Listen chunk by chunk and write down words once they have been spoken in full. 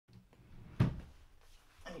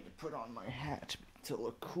need to put on my hat to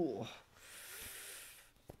look cool.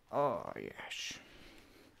 Oh, yes.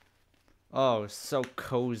 Oh, so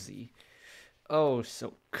cozy. Oh,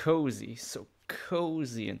 so cozy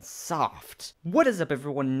and soft. What is up,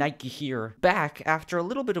 everyone? Nike here, back after a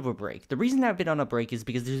little bit of a break. The reason I've been on a break is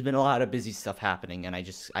because there's been a lot of busy stuff happening, and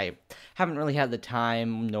I haven't really had the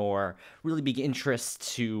time nor really big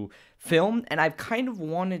interest to film, and I've kind of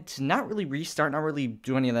wanted to not really restart, not really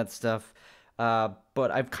do any of that stuff,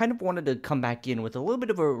 but I've kind of wanted to come back in with a little bit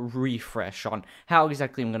of a refresh on how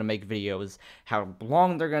exactly I'm going to make videos, how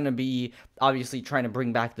long they're going to be, obviously trying to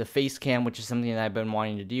bring back the face cam, which is something that I've been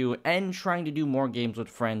wanting to do, and trying to do more games with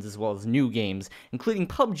friends as well as new games, including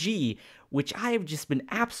PUBG, which I have just been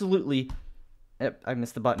absolutely... I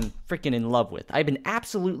missed the button. Freaking in love with. I've been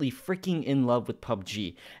absolutely freaking in love with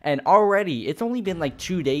PUBG. And already, it's only been like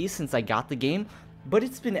 2 days since I got the game, but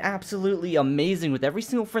it's been absolutely amazing with every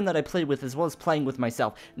single friend that I played with, as well as playing with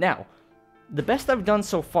myself. Now, the best I've done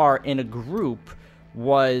so far in a group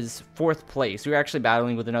was 4th place. We were actually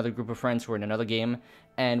battling with another group of friends who were in another game,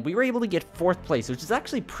 and we were able to get 4th place, which is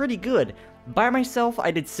actually pretty good. By myself, I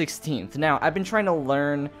did 16th. Now, I've been trying to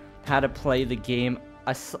learn how to play the game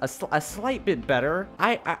a slight bit better.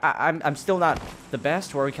 I'm still not the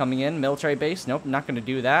best. Where are we coming in? Military base? Nope, not going to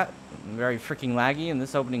do that. Very freaking laggy in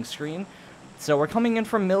this opening screen. So we're coming in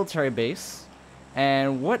from military base,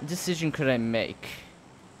 and what decision could I make?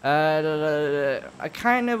 I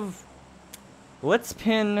kind of... Let's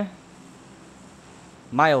pin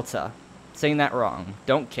Malta. Saying that wrong.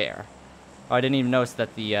 Don't care. Oh, I didn't even notice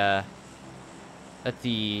that the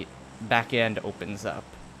back end opens up.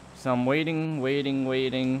 So I'm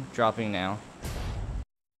waiting, dropping now.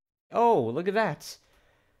 Oh, look at that.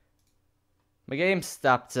 My game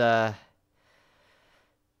stopped, it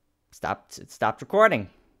stopped recording.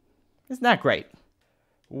 Isn't that great?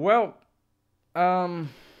 Well,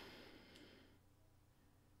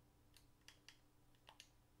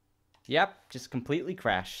 yep, just completely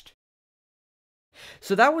crashed.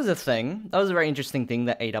 So that was a thing. That was a very interesting thing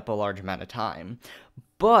that ate up a large amount of time.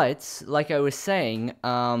 But, like I was saying,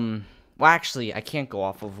 well, actually, I can't go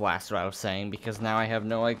off of what I was saying, because now I have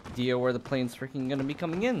no idea where the plane's freaking gonna be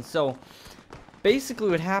coming in. So,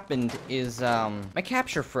 basically what happened is, my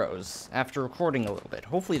capture froze after recording a little bit.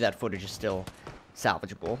 Hopefully that footage is still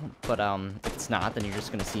salvageable, but, if it's not, then you're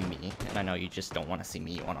just gonna see me. And I know you just don't want to see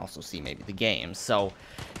me, you want to also see maybe the game. So,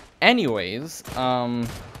 anyways, I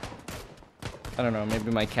don't know,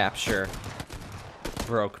 maybe my capture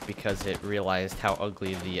broke because it realized how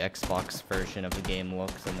ugly the Xbox version of the game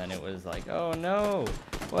looks, and then it was like, oh no,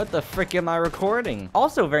 what the frick am I recording?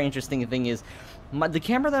 Also, a very interesting thing is, the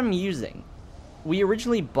camera that I'm using, we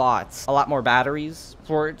originally bought a lot more batteries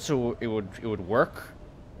for it, so it would work,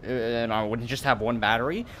 and I wouldn't just have one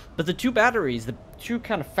battery, but the two batteries, the two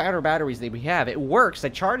kind of fatter batteries that we have, it works. I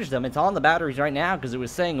charged them, it's on the batteries right now, because it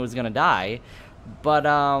was saying it was gonna die, but,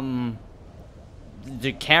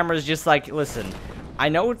 the camera's just like, listen, I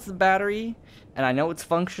know it's the battery, and I know it's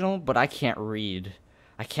functional, but I can't read.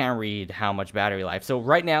 I can't read how much battery life. So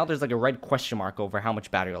right now, there's like a red question mark over how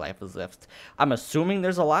much battery life is left. I'm assuming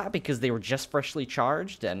there's a lot because they were just freshly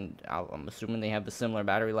charged, and I'm assuming they have the similar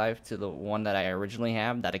battery life to the one that I originally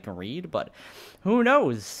have that I can read, but who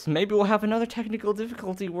knows? Maybe we'll have another technical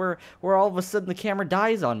difficulty where all of a sudden the camera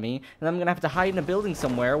dies on me, and I'm gonna have to hide in a building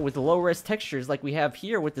somewhere with low-res textures like we have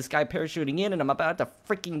here with this guy parachuting in, and I'm about to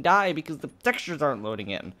freaking die because the textures aren't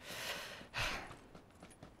loading in.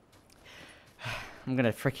 I'm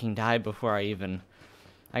gonna freaking die before I even...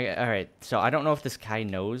 Alright, so I don't know if this guy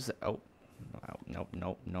knows... Oh, nope.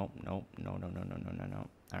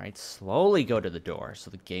 Alright, slowly go to the door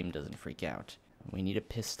so the game doesn't freak out. We need a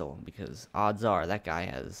pistol, because odds are that guy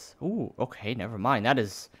has... Ooh, okay, never mind.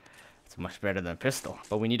 It's much better than a pistol.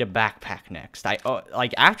 But we need a backpack next.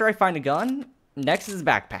 Like, after I find a gun, next is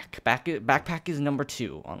backpack. Backpack is number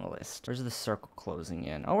 2 on the list. Where's the circle closing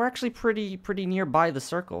in? Oh, we're actually pretty nearby the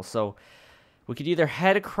circle, so... We could either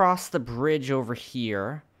head across the bridge over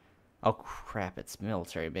here. Oh, crap, it's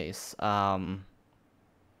military base. I'll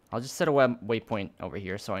just set a waypoint over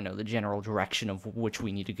here so I know the general direction of which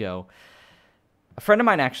we need to go. A friend of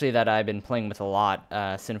mine, actually, that I've been playing with a lot,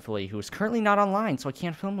 Sinfully, who is currently not online, so I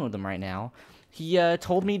can't film with him right now. He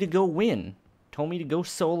told me to go win. Told me to go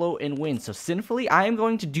solo and win. So, Sinfully, I am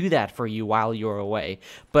going to do that for you while you're away.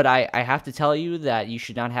 But I have to tell you that you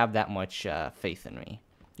should not have that much faith in me.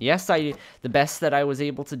 Yes, the best that I was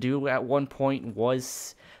able to do at one point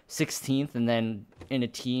was 16th, and then in a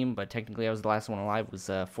team, but technically I was the last one alive, was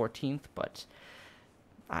 14th, but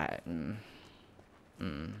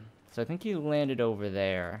so I think you landed over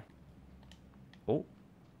there. Oh.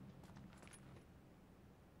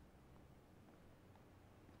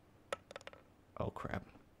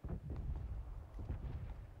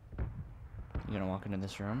 shotgun in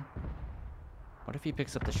this room. What if he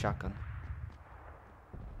picks up the shotgun?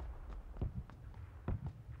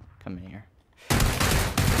 Come in here.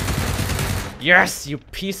 Yes, you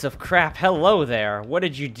piece of crap. Hello there. What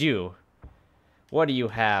did you do? What do you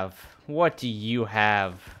have? What do you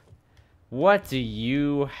have? What do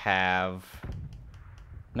you have?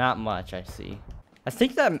 Not much, I see. I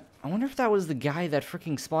wonder if that was the guy that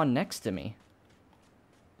freaking spawned next to me.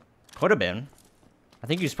 Could have been. I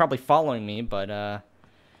think he was probably following me, but, I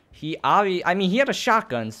mean, he had a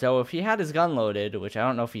shotgun, so if he had his gun loaded, which I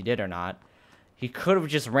don't know if he did or not, he could have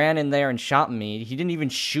just ran in there and shot me. He didn't even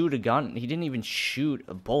shoot a gun. He didn't even shoot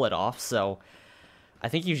a bullet off, so I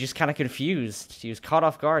think he was just kind of confused. He was caught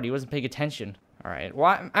off guard. He wasn't paying attention. Alright,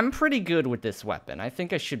 well, I'm pretty good with this weapon. I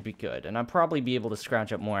think I should be good, and I'll probably be able to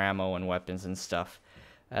scrounge up more ammo and weapons and stuff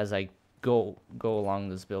as I go along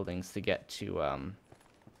those buildings to get to,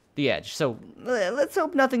 the edge. So, let's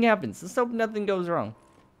hope nothing happens. Let's hope nothing goes wrong.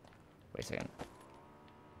 Wait a second.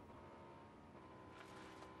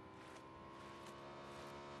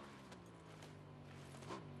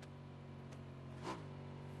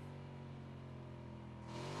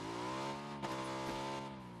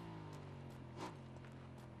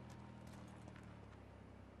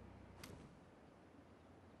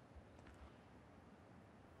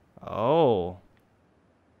 Oh.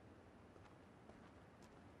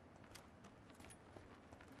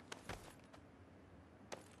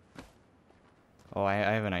 Oh, I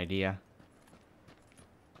have an idea.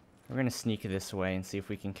 We're gonna sneak this way and see if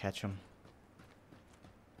we can catch him.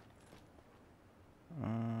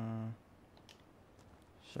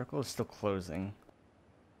 Circle is still closing.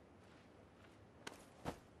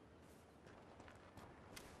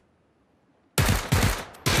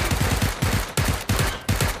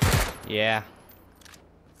 Yeah.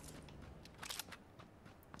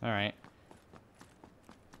 Alright.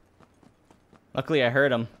 Luckily I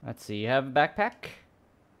heard him. Let's see, you have a backpack?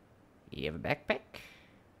 You have a backpack?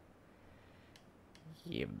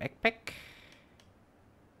 You have a backpack?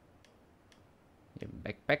 You have a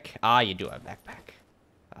backpack? Ah, you do have a backpack.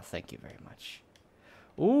 Oh, thank you very much.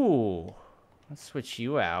 Ooh. Let's switch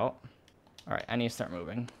you out. Alright, I need to start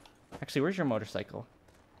moving. Actually, where's your motorcycle?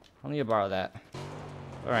 I'll need to borrow that.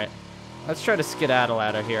 Alright. Let's try to skedaddle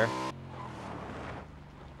out of here.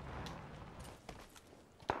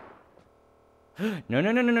 No,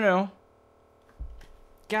 no, no, no, no, no.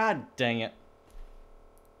 God dang it.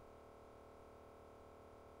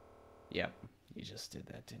 Yep. You just did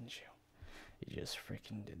that, didn't you? You just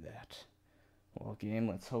freaking did that. Well, game,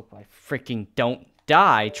 let's hope I freaking don't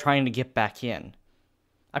die trying to get back in.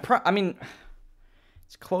 I mean,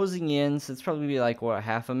 it's closing in, so it's probably be like, what,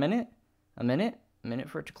 half a minute? A minute? A minute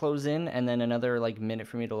for it to close in, and then another, like, minute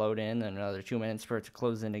for me to load in, and another 2 minutes for it to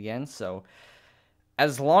close in again, so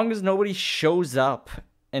as long as nobody shows up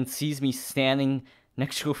and sees me standing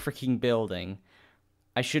next to a freaking building,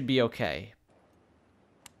 I should be okay.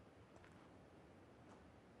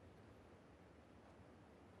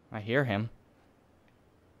 I hear him.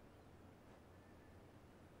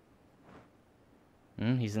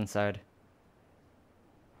 He's inside.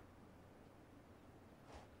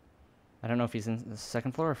 I don't know if he's in the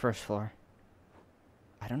second floor or first floor.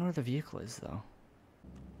 I don't know where the vehicle is, though.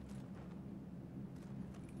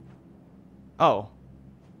 Oh.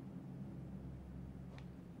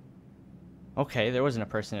 Okay, there wasn't a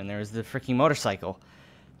person in there. It was the freaking motorcycle.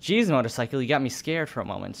 Jeez, motorcycle, you got me scared for a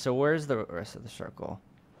moment. So where's the rest of the circle?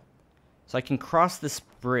 So I can cross this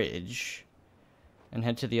bridge and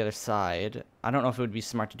head to the other side. I don't know if it would be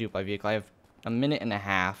smart to do it by vehicle. I have a minute and a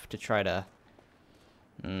half to try to...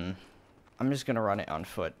 I'm just going to run it on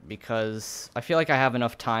foot because I feel like I have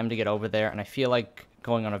enough time to get over there, and I feel like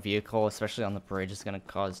going on a vehicle, especially on the bridge, is going to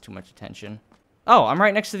cause too much attention. Oh, I'm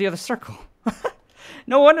right next to the other circle.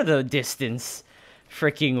 No wonder the distance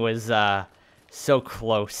freaking was so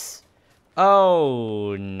close.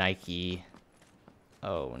 Oh, Nike.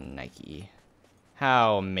 Oh, Nike.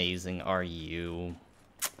 How amazing are you?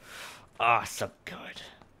 Ah, oh, so good.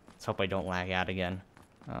 Let's hope I don't lag out again.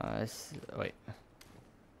 Wait.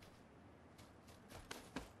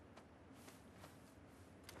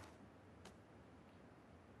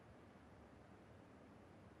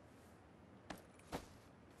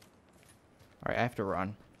 Alright, I have to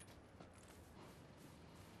run.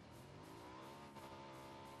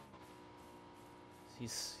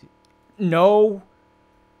 No!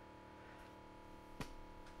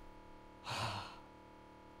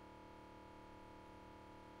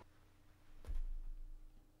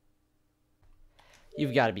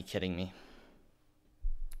 You've got to be kidding me.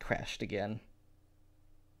 Crashed again.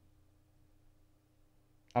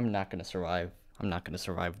 I'm not going to survive. I'm not going to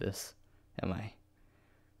survive this, am I?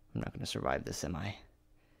 I'm not gonna survive this, am I?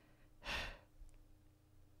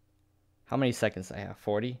 How many seconds do I have?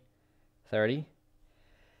 40? 30?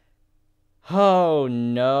 Oh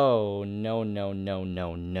no. No, no, no,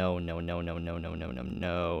 no, no, no, no, no, no, no, no, no, no,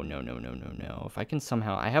 no, no, no, no, no. If I can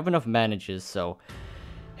somehow, I have enough manages, so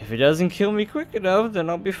if it doesn't kill me quick enough, then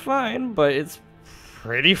I'll be fine, but it's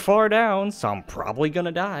pretty far down, so I'm probably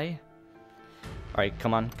gonna die. Alright,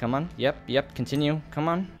 come on, come on. Yep, continue. Come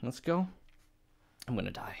on, let's go. I'm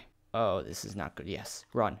gonna die. Oh, this is not good. Yes.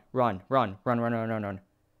 Run.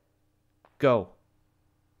 Go.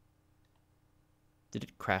 Did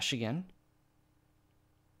it crash again?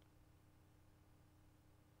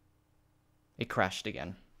 It crashed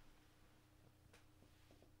again.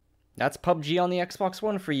 That's PUBG on the Xbox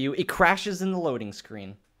One for you. It crashes in the loading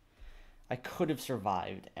screen. I could have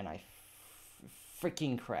survived, and I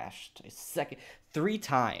freaking crashed. 3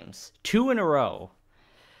 times. 2 in a row.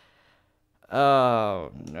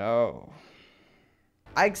 Oh, no.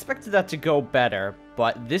 I expected that to go better,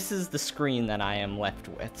 but this is the screen that I am left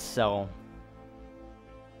with, so...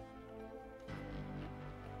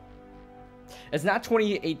 It's not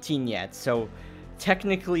 2018 yet, so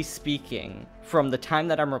technically speaking, from the time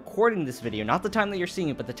that I'm recording this video, not the time that you're seeing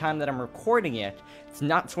it, but the time that I'm recording it, it's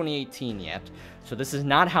not 2018 yet. So this is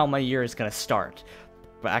not how my year is going to start.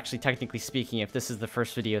 But actually, technically speaking, if this is the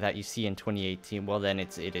first video that you see in 2018, well then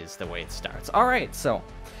it is the way it starts. Alright, so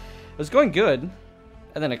it was going good,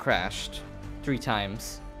 and then it crashed 3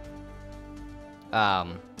 times.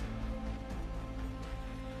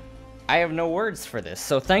 I have no words for this,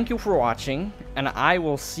 so thank you for watching, and I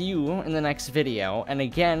will see you in the next video. And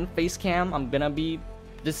again, Facecam, I'm gonna be,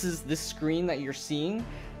 this screen that you're seeing,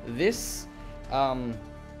 this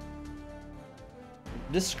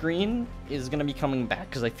screen is gonna be coming back,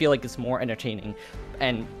 because I feel like it's more entertaining,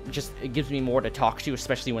 and just, it gives me more to talk to,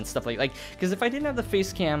 especially when stuff like, because if I didn't have the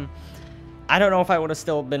Facecam, I don't know if I would have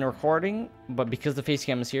still been recording, but because the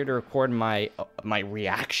Facecam is here to record my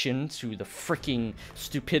reaction to the freaking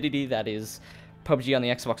stupidity that is PUBG on the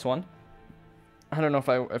Xbox One, I don't know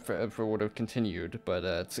if it would have continued, but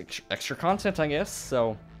it's extra content, I guess.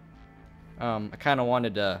 So I kind of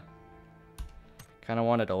wanted to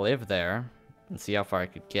live there and see how far I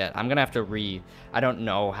could get. I'm gonna have to I don't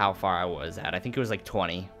know how far I was at. I think it was like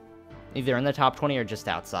 20, either in the top 20 or just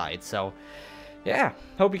outside. So. Yeah,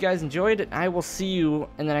 hope you guys enjoyed it. I will see you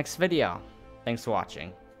in the next video. Thanks for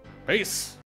watching. Peace!